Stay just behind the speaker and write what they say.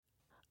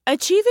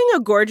Achieving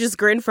a gorgeous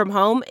grin from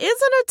home isn't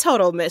a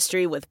total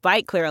mystery with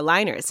Bite Clear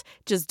aligners.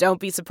 Just don't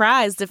be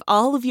surprised if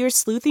all of your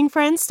sleuthing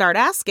friends start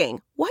asking,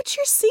 "What's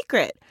your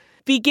secret?"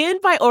 Begin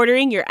by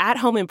ordering your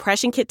at-home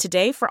impression kit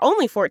today for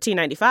only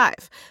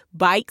 $14.95.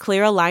 Bite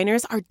Clear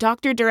aligners are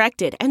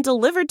doctor-directed and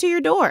delivered to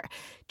your door.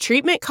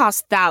 Treatment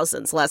costs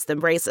thousands less than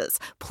braces.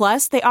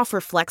 Plus, they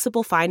offer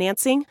flexible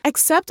financing,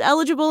 accept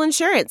eligible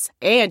insurance,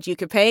 and you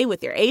can pay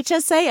with your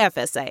HSA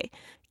FSA.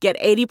 Get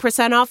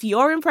 80% off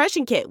your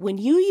impression kit when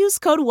you use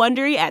code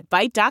WONDERY at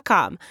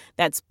Byte.com.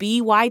 That's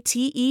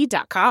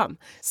BYTE.com.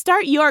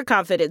 Start your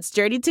confidence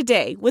journey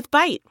today with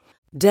Byte.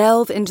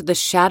 Delve into the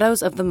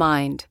shadows of the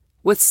mind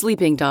with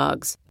Sleeping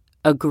Dogs,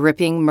 a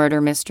gripping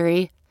murder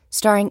mystery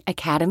starring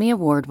Academy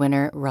Award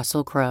winner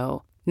Russell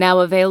Crowe.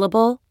 Now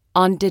available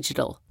on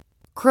digital.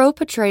 Crowe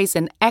portrays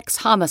an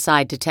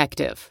ex-homicide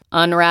detective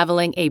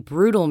unraveling a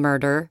brutal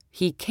murder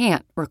he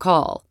can't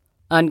recall.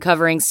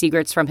 Uncovering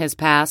secrets from his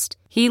past,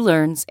 he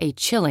learns a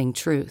chilling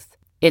truth.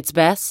 It's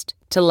best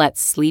to let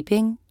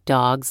sleeping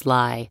dogs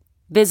lie.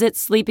 Visit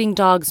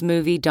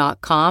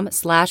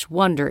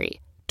sleepingdogsmovie.com/Wondery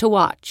to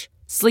watch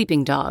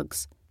Sleeping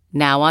Dogs,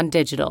 now on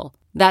digital.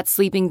 That's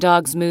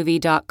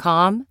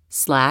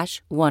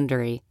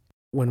sleepingdogsmovie.com/Wondery.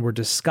 When we're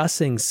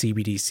discussing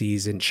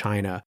CBDCs in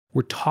China,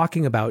 we're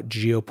talking about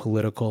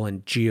geopolitical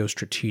and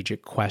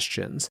geostrategic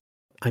questions.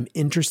 I'm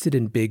interested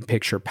in big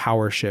picture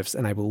power shifts,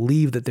 and I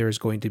believe that there is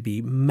going to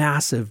be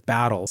massive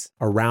battles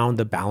around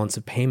the balance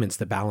of payments,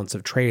 the balance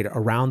of trade,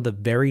 around the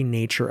very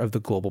nature of the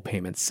global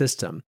payment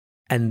system.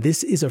 And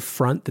this is a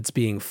front that's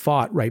being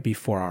fought right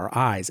before our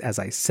eyes, as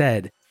I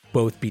said,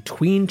 both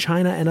between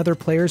China and other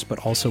players, but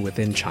also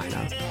within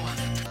China.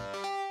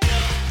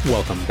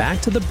 Welcome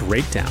back to The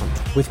Breakdown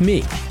with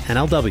me,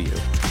 NLW.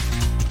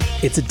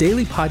 It's a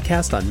daily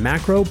podcast on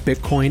macro,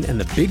 Bitcoin,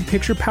 and the big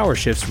picture power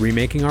shifts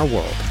remaking our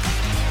world.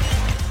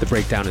 The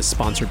Breakdown is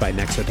sponsored by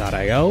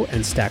Nexo.io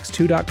and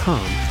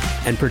Stacks2.com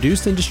and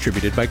produced and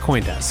distributed by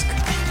CoinDesk.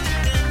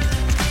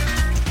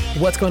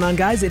 What's going on,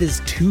 guys? It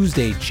is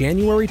Tuesday,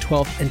 January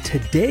 12th, and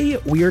today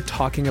we are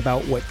talking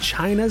about what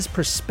China's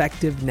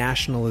prospective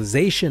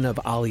nationalization of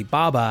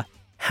Alibaba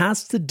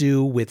has to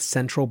do with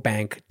central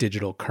bank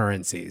digital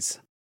currencies.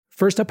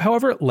 First up,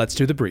 however, let's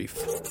do the brief.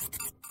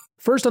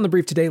 First on the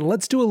brief today,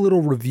 let's do a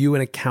little review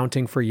and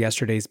accounting for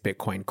yesterday's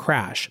Bitcoin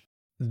crash.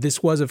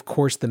 This was, of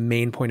course, the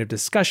main point of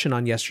discussion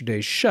on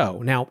yesterday's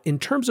show. Now, in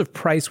terms of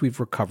price, we've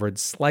recovered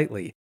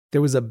slightly.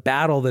 There was a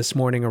battle this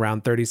morning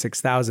around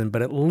 36,000,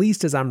 but at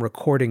least as I'm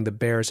recording, the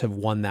bears have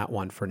won that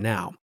one for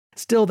now.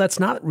 Still, that's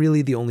not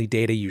really the only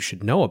data you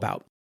should know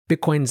about.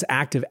 Bitcoin's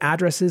active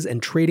addresses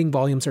and trading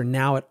volumes are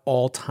now at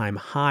all-time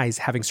highs,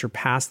 having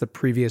surpassed the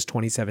previous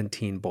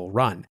 2017 bull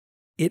run.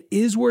 It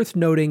is worth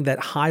noting that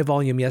high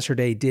volume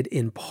yesterday did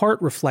in part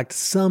reflect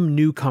some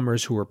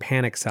newcomers who were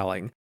panic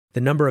selling. The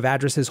number of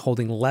addresses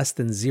holding less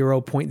than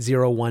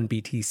 0.01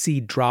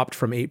 BTC dropped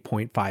from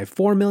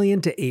 8.54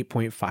 million to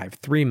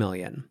 8.53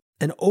 million.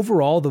 And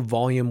overall, the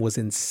volume was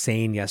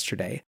insane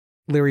yesterday.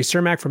 Larry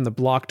Cermak from The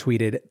Block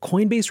tweeted,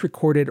 Coinbase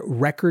recorded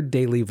record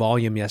daily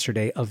volume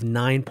yesterday of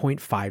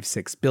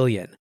 9.56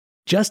 billion.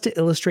 Just to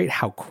illustrate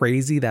how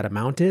crazy that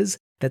amount is,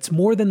 that's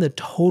more than the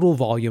total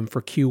volume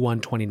for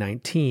Q1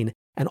 2019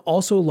 and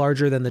also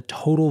larger than the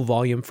total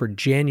volume for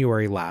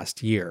January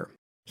last year.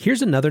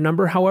 Here's another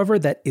number, however,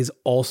 that is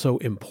also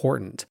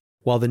important.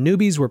 While the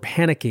newbies were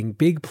panicking,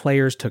 big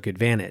players took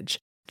advantage.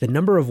 The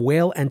number of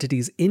whale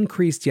entities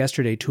increased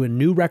yesterday to a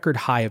new record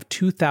high of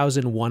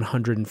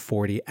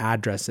 2,140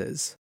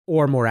 addresses.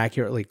 Or more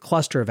accurately,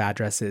 cluster of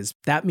addresses.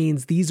 That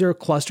means these are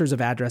clusters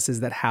of addresses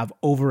that have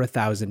over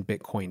 1,000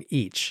 Bitcoin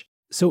each.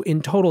 So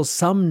in total,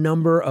 some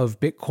number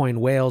of Bitcoin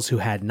whales who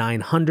had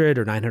 900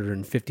 or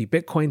 950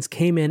 Bitcoins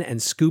came in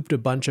and scooped a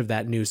bunch of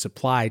that new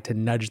supply to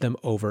nudge them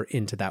over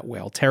into that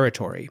whale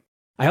territory.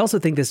 I also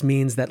think this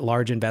means that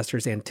large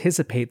investors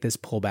anticipate this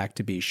pullback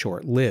to be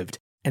short-lived.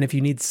 And if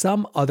you need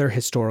some other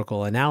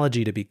historical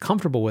analogy to be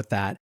comfortable with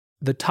that,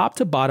 the top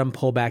to bottom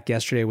pullback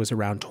yesterday was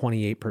around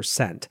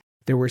 28%.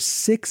 There were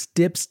 6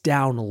 dips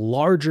down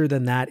larger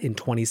than that in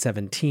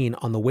 2017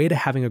 on the way to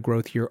having a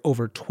growth year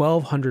over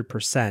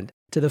 1,200%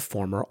 to the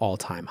former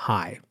all-time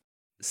high.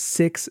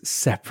 6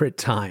 separate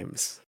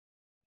times.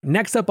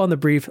 Next up on the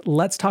brief,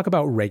 let's talk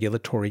about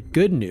regulatory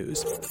good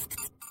news.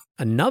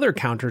 Another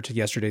counter to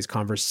yesterday's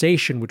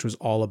conversation, which was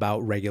all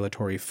about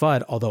regulatory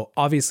FUD, although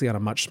obviously on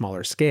a much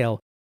smaller scale,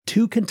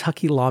 2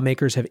 Kentucky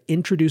lawmakers have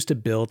introduced a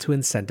bill to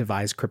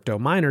incentivize crypto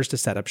miners to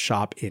set up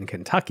shop in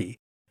Kentucky.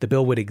 The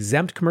bill would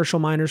exempt commercial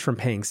miners from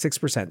paying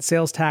 6%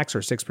 sales tax or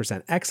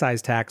 6%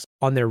 excise tax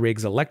on their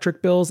rigs'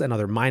 electric bills and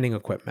other mining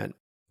equipment.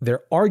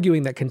 They're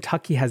arguing that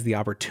Kentucky has the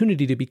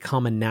opportunity to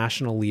become a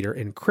national leader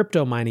in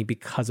crypto mining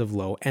because of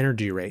low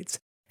energy rates.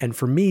 And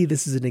for me,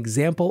 this is an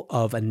example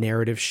of a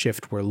narrative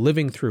shift we're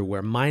living through,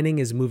 where mining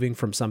is moving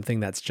from something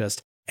that's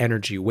just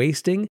energy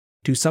wasting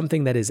to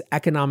something that is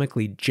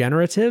economically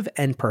generative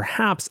and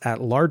perhaps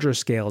at larger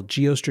scale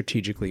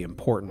geostrategically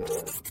important.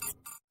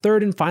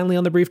 Third and finally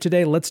on the brief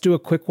today, let's do a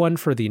quick one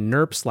for the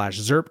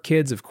NERP/ZERP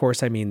kids. Of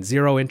course, I mean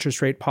zero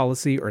interest rate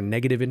policy or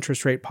negative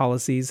interest rate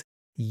policies.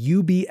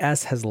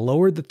 UBS has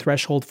lowered the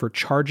threshold for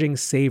charging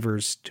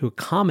savers to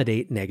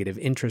accommodate negative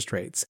interest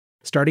rates.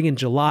 Starting in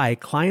July,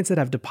 clients that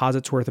have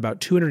deposits worth about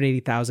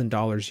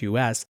 $280,000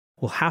 US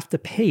will have to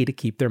pay to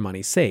keep their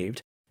money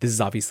saved. This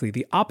is obviously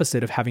the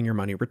opposite of having your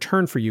money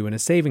returned for you in a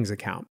savings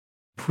account.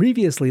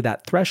 Previously,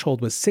 that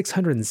threshold was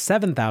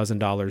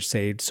 $607,000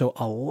 saved, so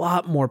a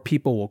lot more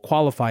people will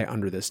qualify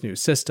under this new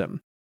system.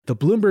 The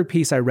Bloomberg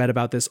piece I read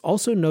about this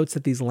also notes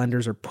that these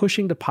lenders are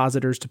pushing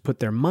depositors to put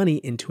their money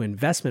into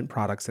investment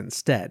products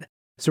instead.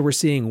 So we're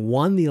seeing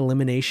 1, the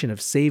elimination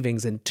of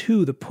savings, and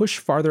 2, the push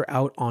farther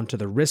out onto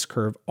the risk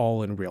curve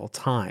all in real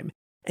time.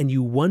 And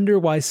you wonder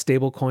why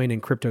stablecoin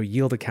and crypto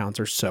yield accounts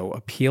are so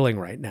appealing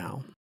right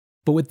now.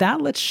 But with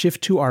that, let's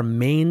shift to our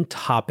main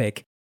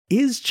topic.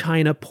 Is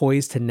China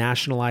poised to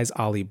nationalize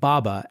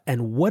Alibaba,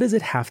 and what does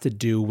it have to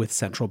do with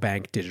central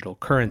bank digital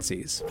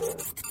currencies?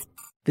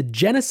 The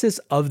genesis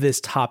of this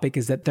topic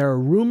is that there are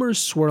rumors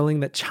swirling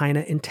that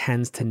China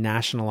intends to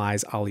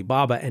nationalize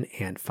Alibaba and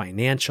Ant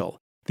Financial.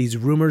 These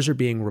rumors are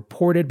being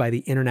reported by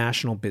the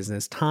International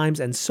Business Times,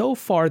 and so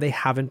far they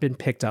haven't been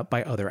picked up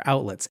by other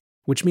outlets,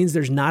 which means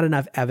there's not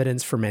enough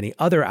evidence for many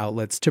other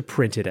outlets to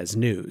print it as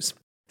news.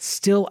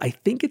 Still, I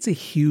think it's a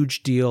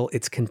huge deal,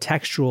 it's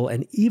contextual,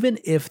 and even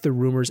if the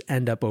rumors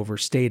end up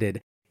overstated,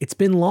 it's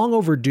been long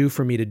overdue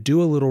for me to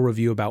do a little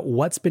review about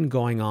what's been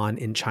going on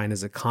in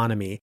China's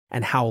economy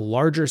and how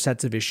larger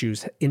sets of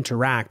issues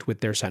interact with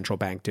their central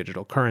bank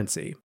digital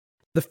currency.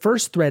 The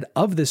first thread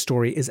of this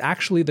story is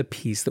actually the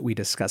piece that we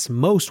discuss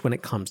most when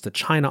it comes to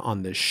China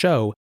on this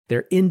show,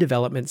 their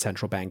in-development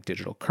central bank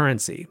digital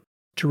currency.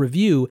 To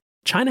review,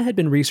 China had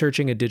been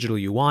researching a digital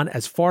yuan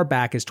as far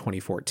back as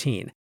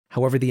 2014.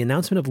 However, the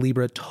announcement of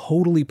Libra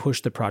totally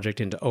pushed the project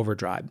into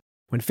overdrive.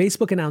 When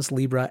Facebook announced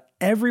Libra,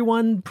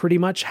 everyone pretty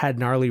much had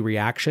gnarly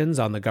reactions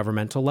on the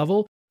governmental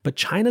level, but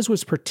China's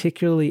was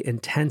particularly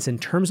intense in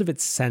terms of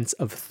its sense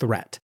of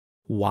threat.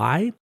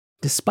 Why?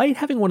 Despite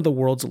having one of the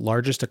world's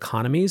largest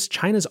economies,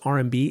 China's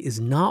RMB is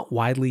not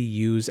widely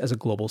used as a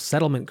global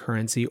settlement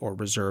currency or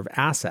reserve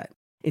asset.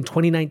 In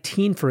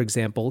 2019, for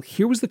example,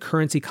 here was the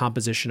currency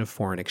composition of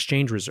foreign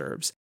exchange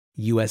reserves.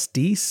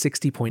 USD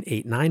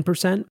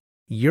 60.89%,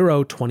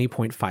 Euro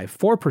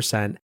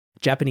 20.54%,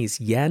 Japanese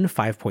yen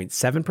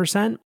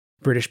 5.7%,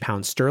 British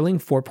pound sterling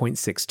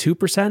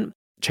 4.62%,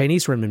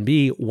 Chinese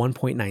renminbi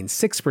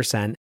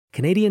 1.96%,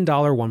 Canadian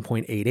dollar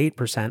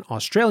 1.88%,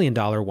 Australian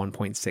dollar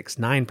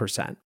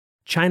 1.69%.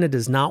 China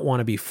does not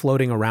want to be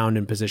floating around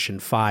in position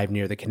 5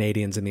 near the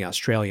Canadians and the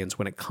Australians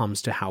when it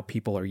comes to how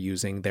people are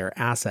using their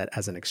asset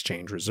as an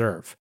exchange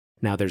reserve.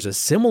 Now, there's a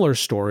similar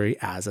story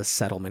as a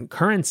settlement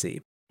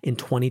currency. In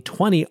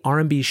 2020,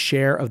 RMB's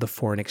share of the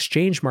foreign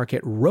exchange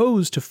market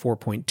rose to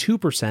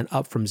 4.2%,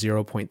 up from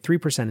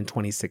 0.3% in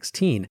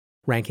 2016,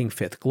 ranking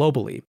 5th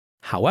globally.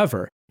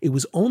 However, it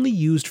was only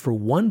used for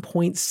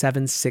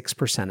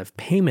 1.76% of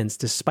payments,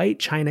 despite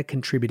China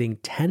contributing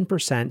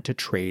 10% to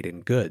trade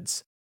in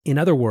goods. In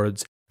other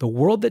words, the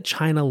world that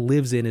China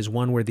lives in is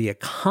one where the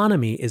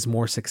economy is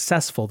more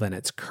successful than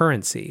its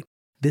currency.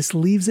 This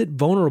leaves it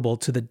vulnerable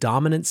to the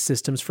dominant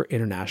systems for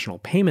international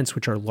payments,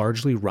 which are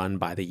largely run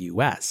by the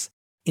US.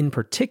 In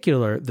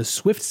particular, the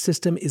SWIFT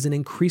system is an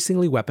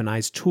increasingly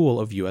weaponized tool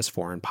of US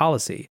foreign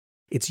policy.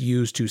 It's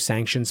used to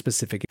sanction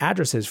specific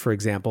addresses, for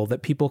example,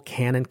 that people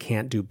can and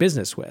can't do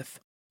business with.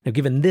 Now,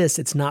 given this,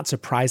 it's not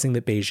surprising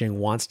that Beijing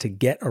wants to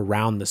get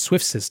around the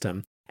SWIFT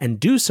system and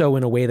do so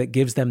in a way that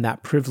gives them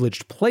that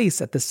privileged place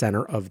at the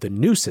center of the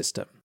new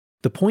system.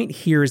 The point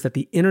here is that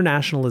the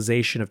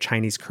internationalization of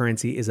Chinese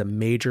currency is a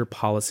major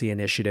policy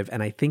initiative,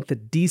 and I think the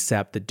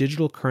DCEP, the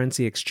Digital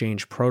Currency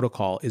Exchange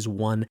Protocol, is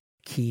one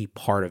key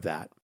part of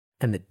that.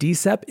 And the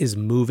DCEP is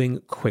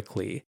moving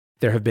quickly.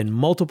 There have been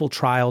multiple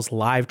trials,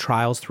 live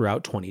trials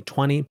throughout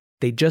 2020.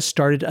 They just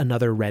started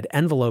another red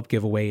envelope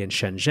giveaway in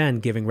Shenzhen,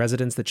 giving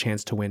residents the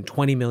chance to win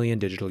 20 million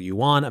digital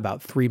yuan,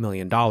 about $3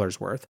 million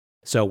worth.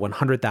 So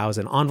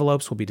 100,000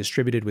 envelopes will be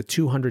distributed with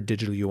 200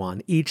 digital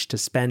yuan each to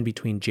spend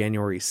between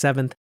January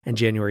 7th and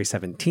January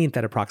 17th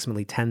at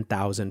approximately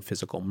 10,000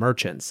 physical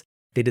merchants.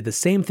 They did the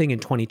same thing in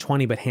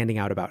 2020, but handing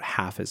out about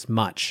half as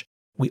much.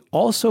 We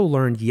also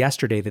learned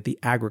yesterday that the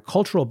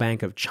Agricultural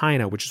Bank of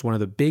China, which is one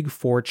of the big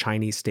 4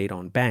 Chinese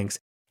state-owned banks,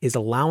 is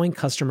allowing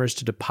customers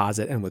to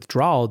deposit and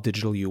withdraw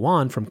digital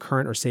yuan from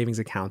current or savings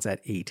accounts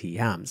at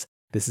ATMs.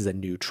 This is a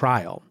new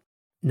trial.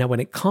 Now,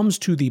 when it comes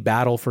to the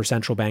battle for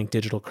central bank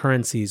digital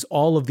currencies,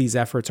 all of these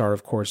efforts are,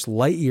 of course,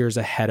 light years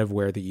ahead of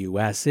where the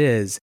US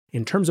is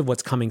in terms of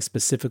what's coming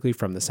specifically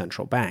from the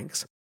central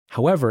banks.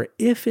 However,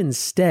 if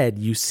instead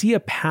you see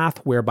a path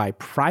whereby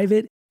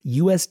private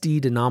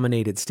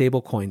USD-denominated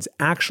stablecoins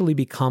actually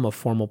become a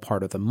formal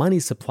part of the money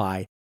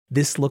supply,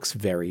 this looks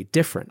very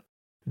different.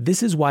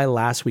 This is why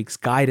last week's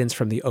guidance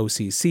from the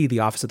OCC, the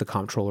Office of the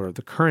Comptroller of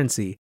the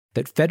Currency,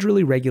 that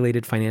federally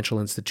regulated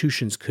financial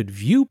institutions could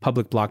view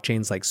public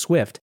blockchains like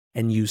SWIFT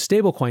and use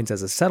stablecoins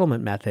as a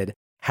settlement method,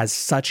 has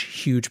such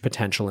huge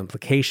potential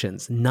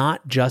implications,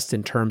 not just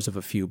in terms of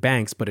a few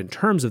banks, but in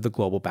terms of the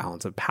global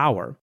balance of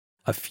power.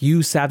 A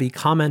few savvy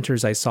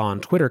commenters I saw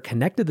on Twitter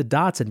connected the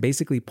dots and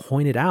basically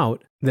pointed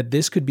out that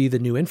this could be the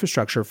new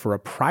infrastructure for a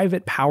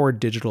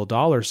private-powered digital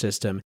dollar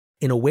system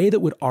in a way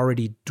that would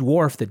already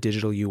dwarf the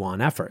digital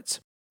yuan efforts.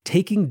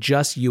 Taking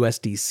just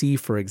USDC,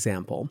 for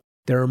example,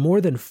 there are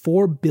more than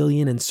 4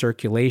 billion in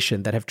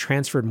circulation that have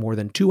transferred more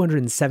than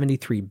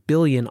 273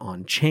 billion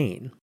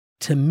on-chain.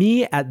 To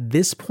me, at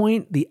this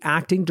point, the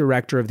acting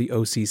director of the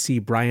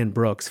OCC, Brian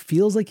Brooks,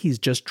 feels like he's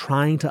just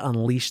trying to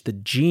unleash the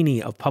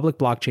genie of public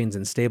blockchains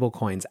and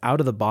stablecoins out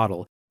of the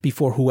bottle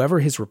before whoever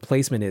his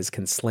replacement is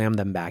can slam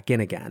them back in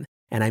again.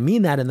 And I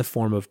mean that in the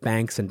form of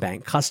banks and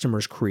bank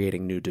customers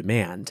creating new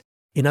demand.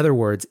 In other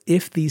words,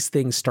 if these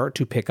things start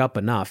to pick up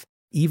enough,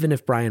 even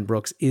if Brian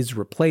Brooks is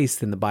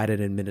replaced in the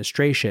Biden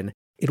administration,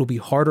 it'll be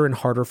harder and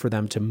harder for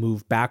them to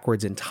move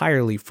backwards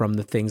entirely from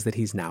the things that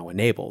he's now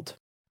enabled.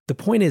 The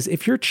point is,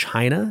 if you're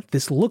China,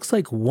 this looks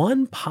like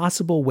one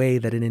possible way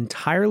that an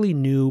entirely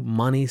new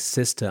money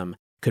system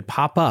could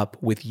pop up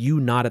with you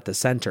not at the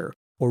center.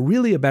 Or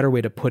really a better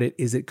way to put it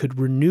is it could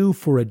renew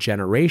for a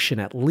generation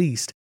at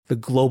least the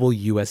global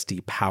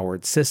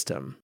USD-powered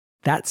system.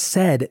 That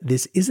said,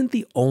 this isn't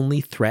the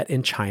only threat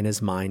in China's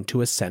mind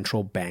to a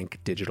central bank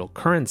digital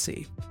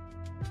currency.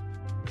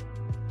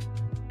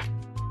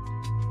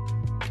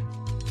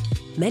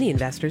 Many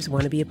investors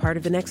want to be a part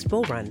of the next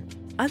bull run.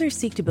 Others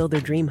seek to build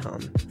their dream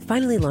home,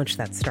 finally launch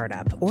that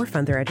startup, or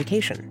fund their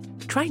education.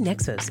 Try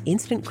Nexo's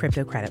instant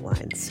crypto credit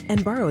lines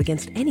and borrow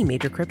against any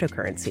major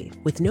cryptocurrency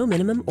with no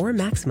minimum or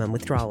maximum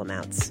withdrawal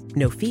amounts,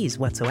 no fees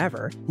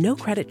whatsoever, no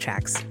credit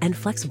checks, and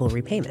flexible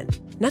repayment.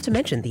 Not to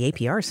mention the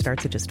APR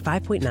starts at just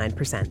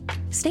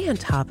 5.9%. Stay on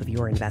top of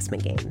your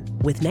investment game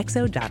with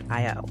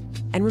Nexo.io.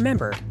 And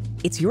remember,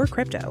 it's your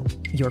crypto,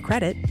 your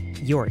credit,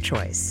 your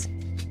choice.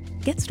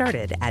 Get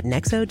started at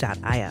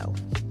Nexo.io.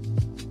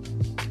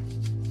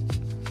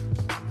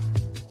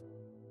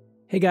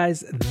 Hey guys,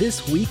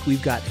 this week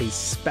we've got a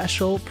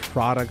special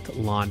product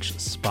launch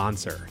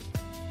sponsor.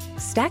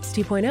 Stacks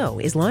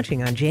 2.0 is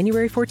launching on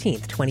January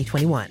 14th,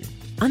 2021.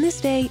 On this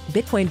day,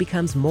 Bitcoin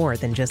becomes more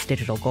than just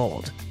digital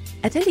gold.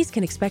 Attendees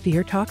can expect to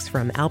hear talks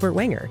from Albert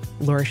Wenger,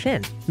 Laura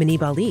Shin,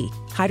 Manib Ali,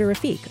 Haider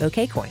Rafiq,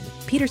 OKCoin,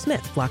 Peter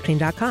Smith,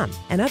 Blockchain.com,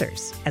 and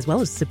others, as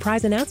well as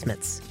surprise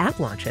announcements,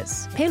 app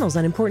launches, panels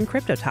on important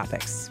crypto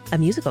topics, a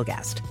musical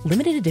guest,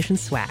 limited edition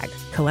swag,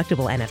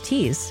 collectible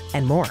NFTs,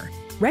 and more.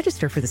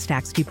 Register for the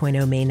Stacks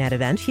 2.0 mainnet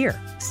event here,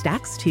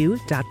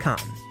 stacks2.com.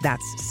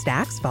 That's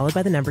stacks followed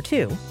by the number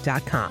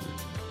 2.com.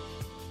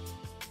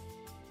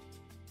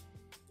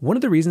 One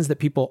of the reasons that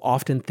people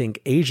often think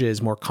Asia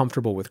is more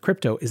comfortable with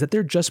crypto is that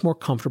they're just more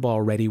comfortable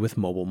already with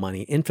mobile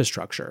money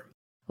infrastructure.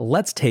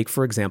 Let's take,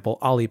 for example,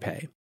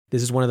 Alipay.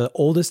 This is one of the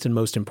oldest and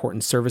most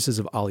important services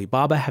of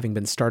Alibaba, having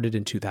been started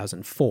in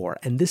 2004,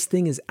 and this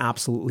thing is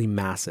absolutely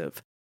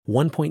massive.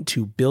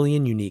 1.2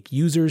 billion unique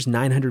users,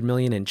 900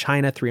 million in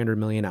China, 300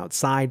 million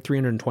outside,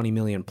 320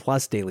 million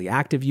plus daily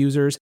active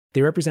users.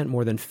 They represent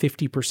more than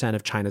 50%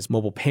 of China's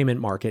mobile payment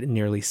market and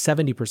nearly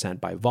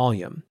 70% by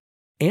volume.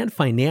 Ant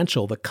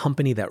Financial, the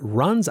company that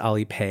runs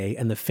Alipay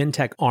and the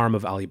fintech arm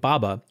of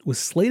Alibaba, was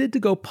slated to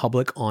go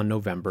public on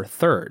November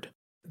 3rd.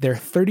 Their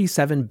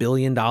 $37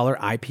 billion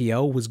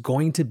IPO was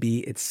going to be,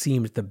 it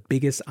seemed, the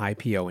biggest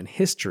IPO in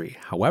history.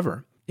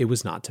 However, it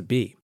was not to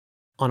be.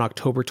 On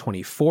October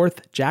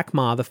 24th, Jack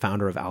Ma, the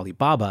founder of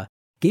Alibaba,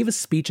 gave a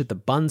speech at the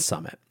Bund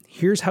Summit.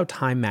 Here's how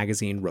Time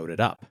magazine wrote it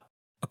up.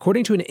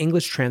 According to an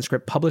English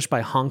transcript published by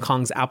Hong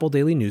Kong's Apple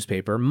Daily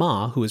newspaper,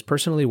 Ma, who is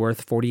personally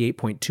worth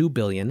 $48.2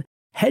 billion,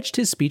 hedged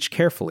his speech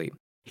carefully.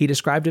 He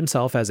described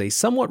himself as a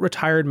somewhat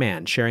retired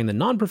man sharing the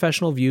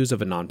non-professional views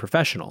of a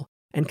non-professional,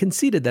 and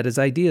conceded that his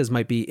ideas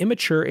might be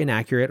immature,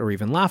 inaccurate, or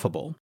even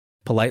laughable.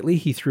 Politely,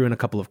 he threw in a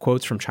couple of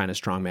quotes from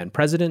China's strongman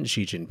president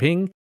Xi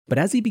Jinping, but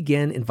as he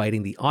began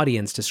inviting the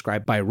audience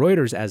described by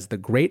Reuters as the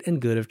great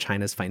and good of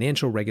China's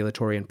financial,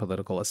 regulatory, and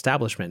political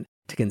establishment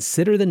to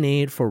consider the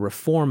need for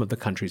reform of the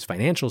country's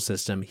financial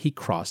system, he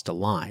crossed a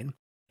line.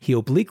 He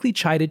obliquely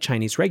chided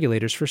Chinese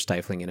regulators for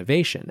stifling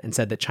innovation and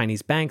said that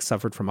Chinese banks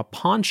suffered from a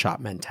pawn shop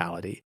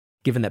mentality,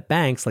 given that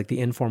banks, like the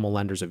informal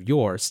lenders of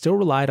yore, still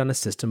relied on a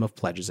system of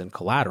pledges and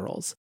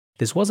collaterals.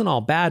 This wasn't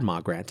all bad, Ma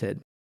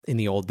granted. In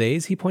the old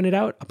days, he pointed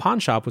out, a pawn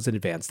shop was an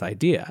advanced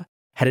idea.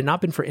 Had it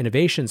not been for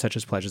innovation such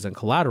as pledges and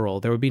collateral,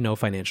 there would be no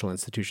financial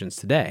institutions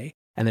today,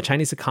 and the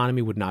Chinese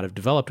economy would not have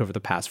developed over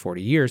the past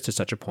 40 years to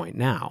such a point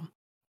now.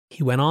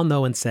 He went on,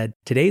 though, and said,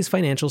 today's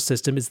financial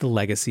system is the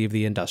legacy of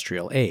the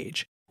industrial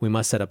age. We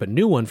must set up a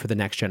new one for the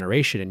next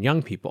generation and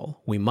young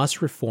people. We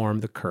must reform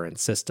the current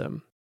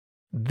system.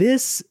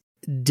 This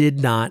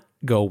did not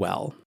go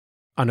well.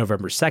 On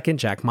November 2nd,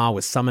 Jack Ma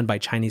was summoned by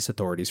Chinese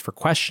authorities for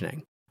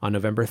questioning. On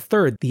November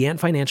 3rd, the Ant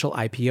Financial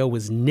IPO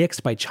was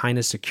nixed by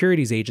China's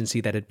securities agency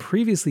that had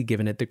previously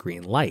given it the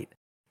green light.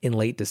 In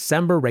late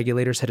December,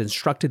 regulators had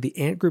instructed the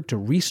Ant Group to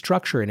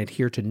restructure and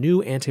adhere to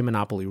new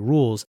anti-monopoly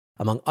rules,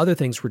 among other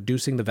things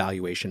reducing the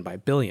valuation by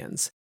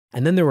billions.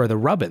 And then there were the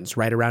rub-ins.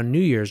 Right around New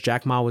Year's,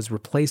 Jack Ma was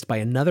replaced by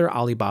another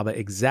Alibaba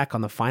exec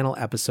on the final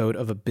episode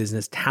of a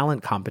business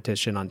talent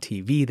competition on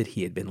TV that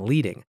he had been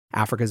leading,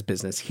 Africa's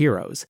Business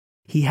Heroes.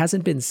 He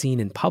hasn't been seen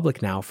in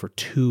public now for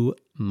 2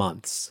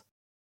 months.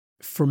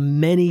 For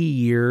many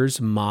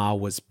years, Ma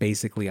was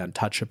basically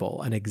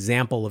untouchable, an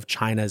example of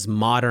China's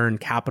modern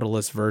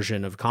capitalist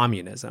version of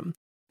communism.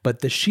 But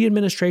the Xi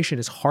administration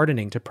is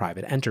hardening to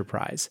private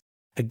enterprise.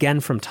 Again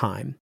from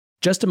Time.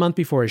 Just a month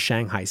before his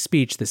Shanghai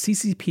speech, the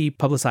CCP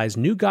publicized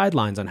new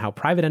guidelines on how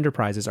private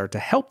enterprises are to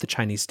help the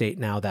Chinese state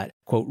now that,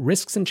 quote,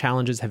 risks and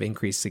challenges have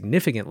increased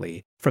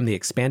significantly from the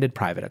expanded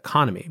private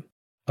economy.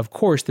 Of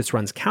course, this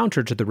runs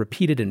counter to the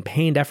repeated and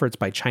pained efforts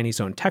by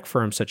Chinese-owned tech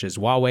firms such as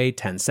Huawei,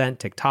 Tencent,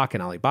 TikTok,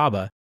 and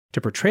Alibaba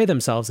to portray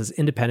themselves as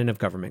independent of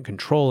government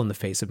control in the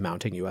face of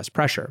mounting U.S.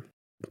 pressure.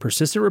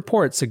 Persistent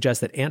reports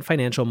suggest that Ant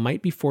Financial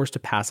might be forced to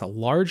pass a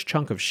large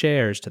chunk of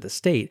shares to the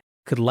state,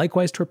 could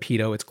likewise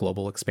torpedo its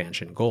global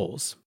expansion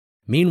goals.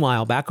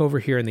 Meanwhile, back over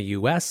here in the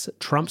US,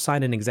 Trump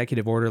signed an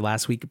executive order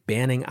last week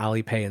banning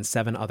Alipay and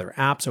 7 other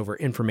apps over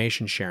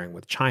information sharing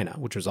with China,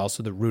 which was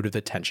also the root of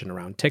the tension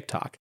around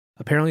TikTok.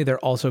 Apparently, they're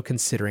also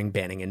considering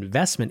banning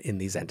investment in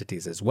these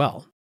entities as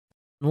well.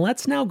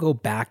 Let's now go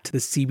back to the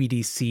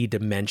CBDC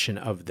dimension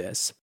of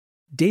this.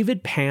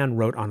 David Pan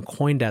wrote on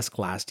CoinDesk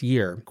last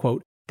year,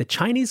 quote, "The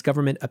Chinese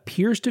government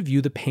appears to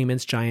view the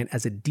payments giant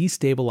as a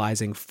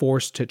destabilizing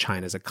force to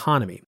China's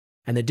economy.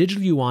 And the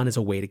digital yuan is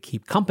a way to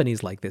keep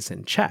companies like this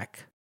in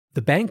check.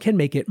 The bank can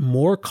make it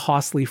more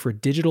costly for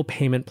digital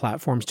payment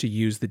platforms to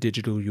use the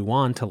digital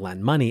yuan to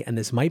lend money, and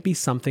this might be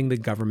something the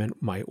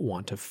government might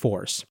want to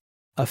force.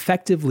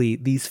 Effectively,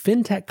 these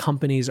fintech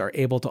companies are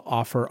able to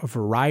offer a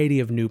variety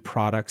of new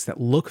products that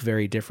look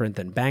very different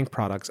than bank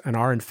products and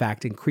are in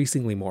fact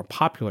increasingly more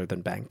popular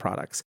than bank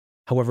products.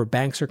 However,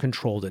 banks are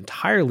controlled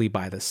entirely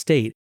by the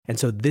state, and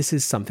so this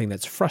is something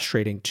that's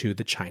frustrating to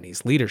the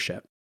Chinese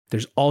leadership.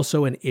 There's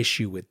also an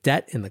issue with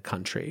debt in the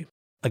country.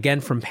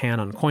 Again from Pan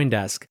on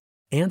CoinDesk,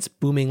 Ant's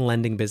booming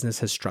lending business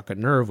has struck a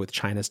nerve with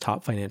China's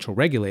top financial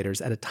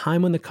regulators at a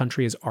time when the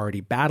country is already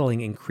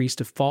battling increased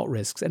default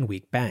risks and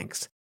weak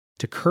banks.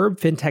 To curb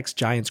fintech's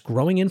giants'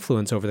 growing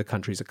influence over the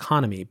country's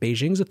economy,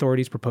 Beijing's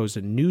authorities proposed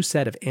a new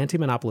set of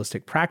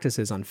anti-monopolistic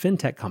practices on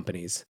fintech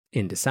companies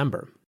in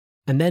December.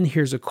 And then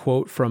here's a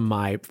quote from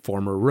my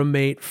former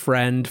roommate,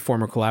 friend,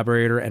 former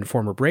collaborator, and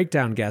former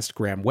Breakdown guest,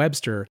 Graham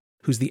Webster,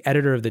 who's the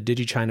editor of the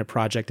DigiChina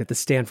project at the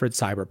Stanford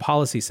Cyber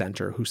Policy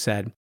Center, who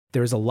said,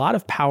 "There is a lot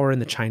of power in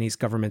the Chinese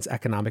government's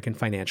economic and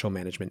financial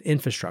management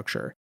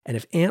infrastructure, and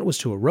if Ant was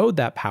to erode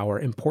that power,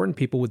 important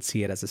people would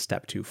see it as a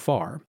step too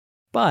far.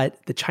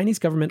 But the Chinese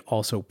government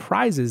also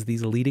prizes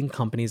these leading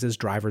companies as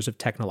drivers of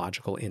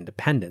technological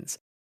independence.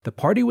 The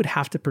party would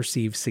have to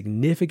perceive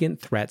significant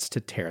threats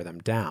to tear them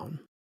down."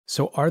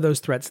 So are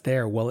those threats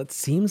there? Well, it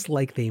seems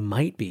like they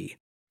might be.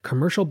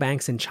 Commercial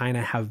banks in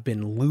China have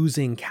been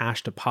losing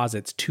cash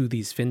deposits to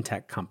these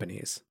fintech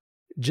companies.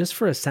 Just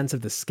for a sense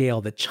of the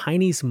scale, the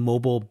Chinese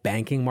mobile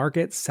banking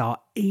market saw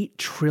 $8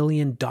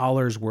 trillion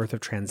worth of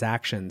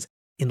transactions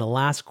in the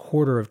last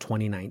quarter of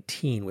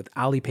 2019, with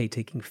Alipay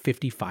taking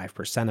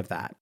 55% of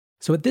that.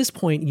 So at this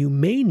point, you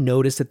may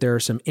notice that there are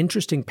some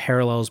interesting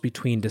parallels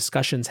between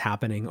discussions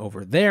happening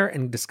over there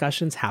and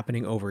discussions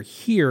happening over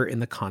here in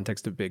the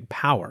context of big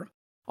power.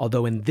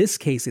 Although in this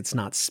case, it's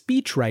not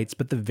speech rights,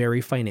 but the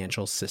very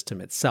financial system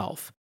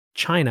itself.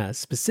 China,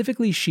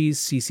 specifically Xi's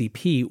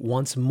CCP,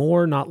 wants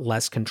more, not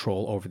less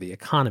control over the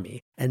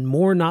economy, and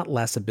more, not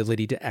less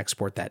ability to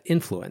export that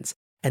influence,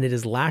 and it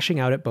is lashing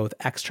out at both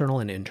external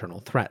and internal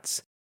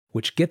threats.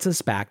 Which gets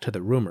us back to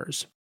the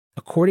rumors.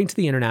 According to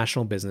the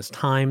International Business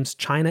Times,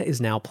 China is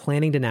now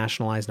planning to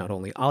nationalize not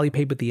only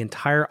Alipay, but the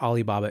entire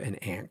Alibaba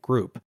and Ant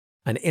group.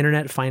 An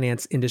internet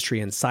finance industry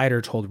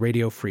insider told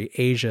Radio Free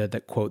Asia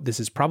that, quote, "This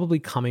is probably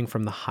coming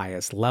from the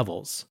highest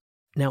levels."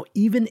 Now,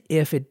 even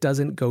if it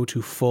doesn't go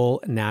to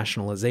full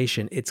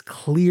nationalization, it's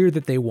clear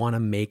that they want to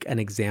make an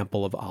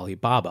example of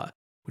Alibaba,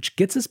 which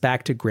gets us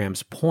back to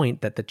Graham's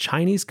point that the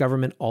Chinese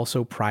government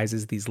also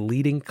prizes these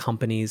leading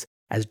companies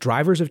as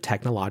drivers of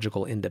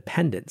technological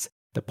independence.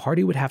 The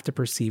party would have to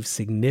perceive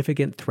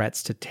significant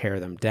threats to tear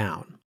them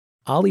down.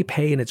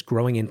 Alipay and its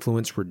growing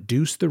influence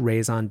reduced the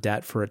raison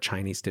d'etre for a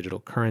Chinese digital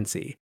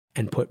currency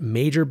and put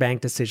major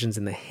bank decisions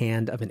in the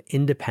hand of an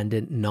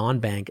independent,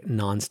 non-bank,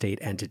 non-state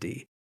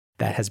entity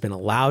that has been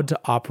allowed to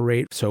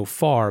operate so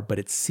far, but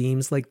it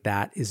seems like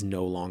that is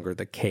no longer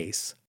the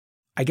case.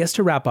 I guess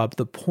to wrap up,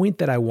 the point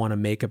that I want to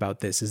make about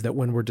this is that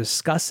when we're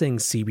discussing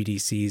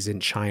CBDCs in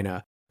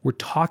China, we're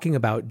talking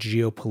about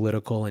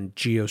geopolitical and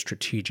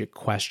geostrategic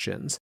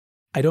questions.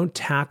 I don't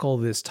tackle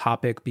this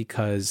topic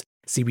because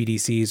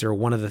CBDCs are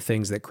one of the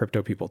things that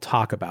crypto people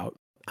talk about.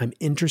 I'm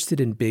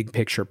interested in big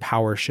picture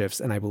power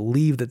shifts, and I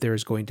believe that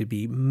there's going to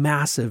be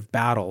massive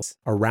battles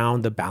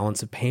around the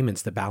balance of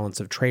payments, the balance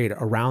of trade,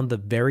 around the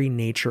very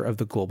nature of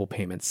the global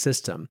payment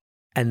system.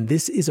 And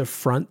this is a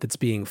front that's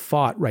being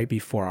fought right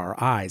before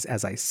our eyes,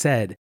 as I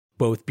said,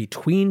 both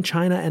between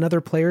China and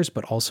other players,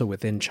 but also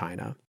within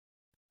China.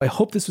 I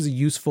hope this was a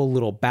useful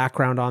little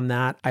background on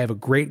that. I have a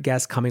great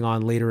guest coming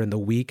on later in the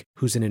week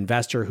who's an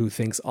investor who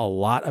thinks a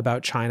lot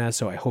about China,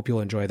 so I hope you'll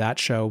enjoy that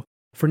show.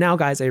 For now,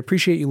 guys, I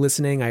appreciate you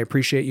listening. I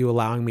appreciate you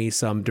allowing me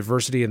some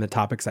diversity in the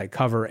topics I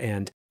cover.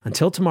 And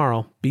until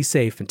tomorrow, be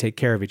safe and take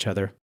care of each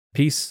other.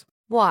 Peace.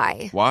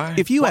 Why?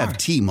 If you have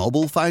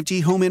T-Mobile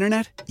 5G home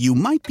internet, you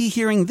might be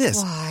hearing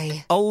this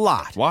Why? a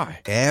lot.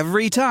 Why?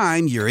 Every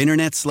time your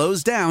internet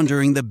slows down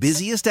during the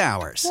busiest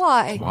hours.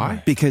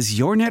 Why? Because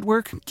your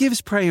network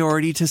gives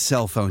priority to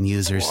cell phone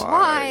users.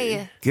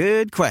 Why?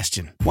 Good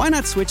question. Why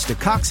not switch to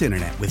Cox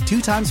Internet with 2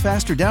 times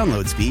faster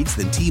download speeds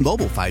than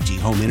T-Mobile 5G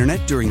home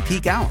internet during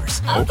peak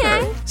hours?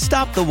 Okay.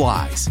 Stop the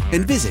whys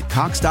and visit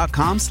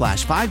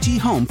cox.com/5G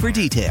home for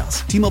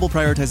details. T-Mobile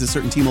prioritizes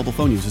certain T-Mobile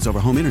phone users over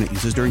home internet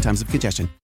users during times of congestion.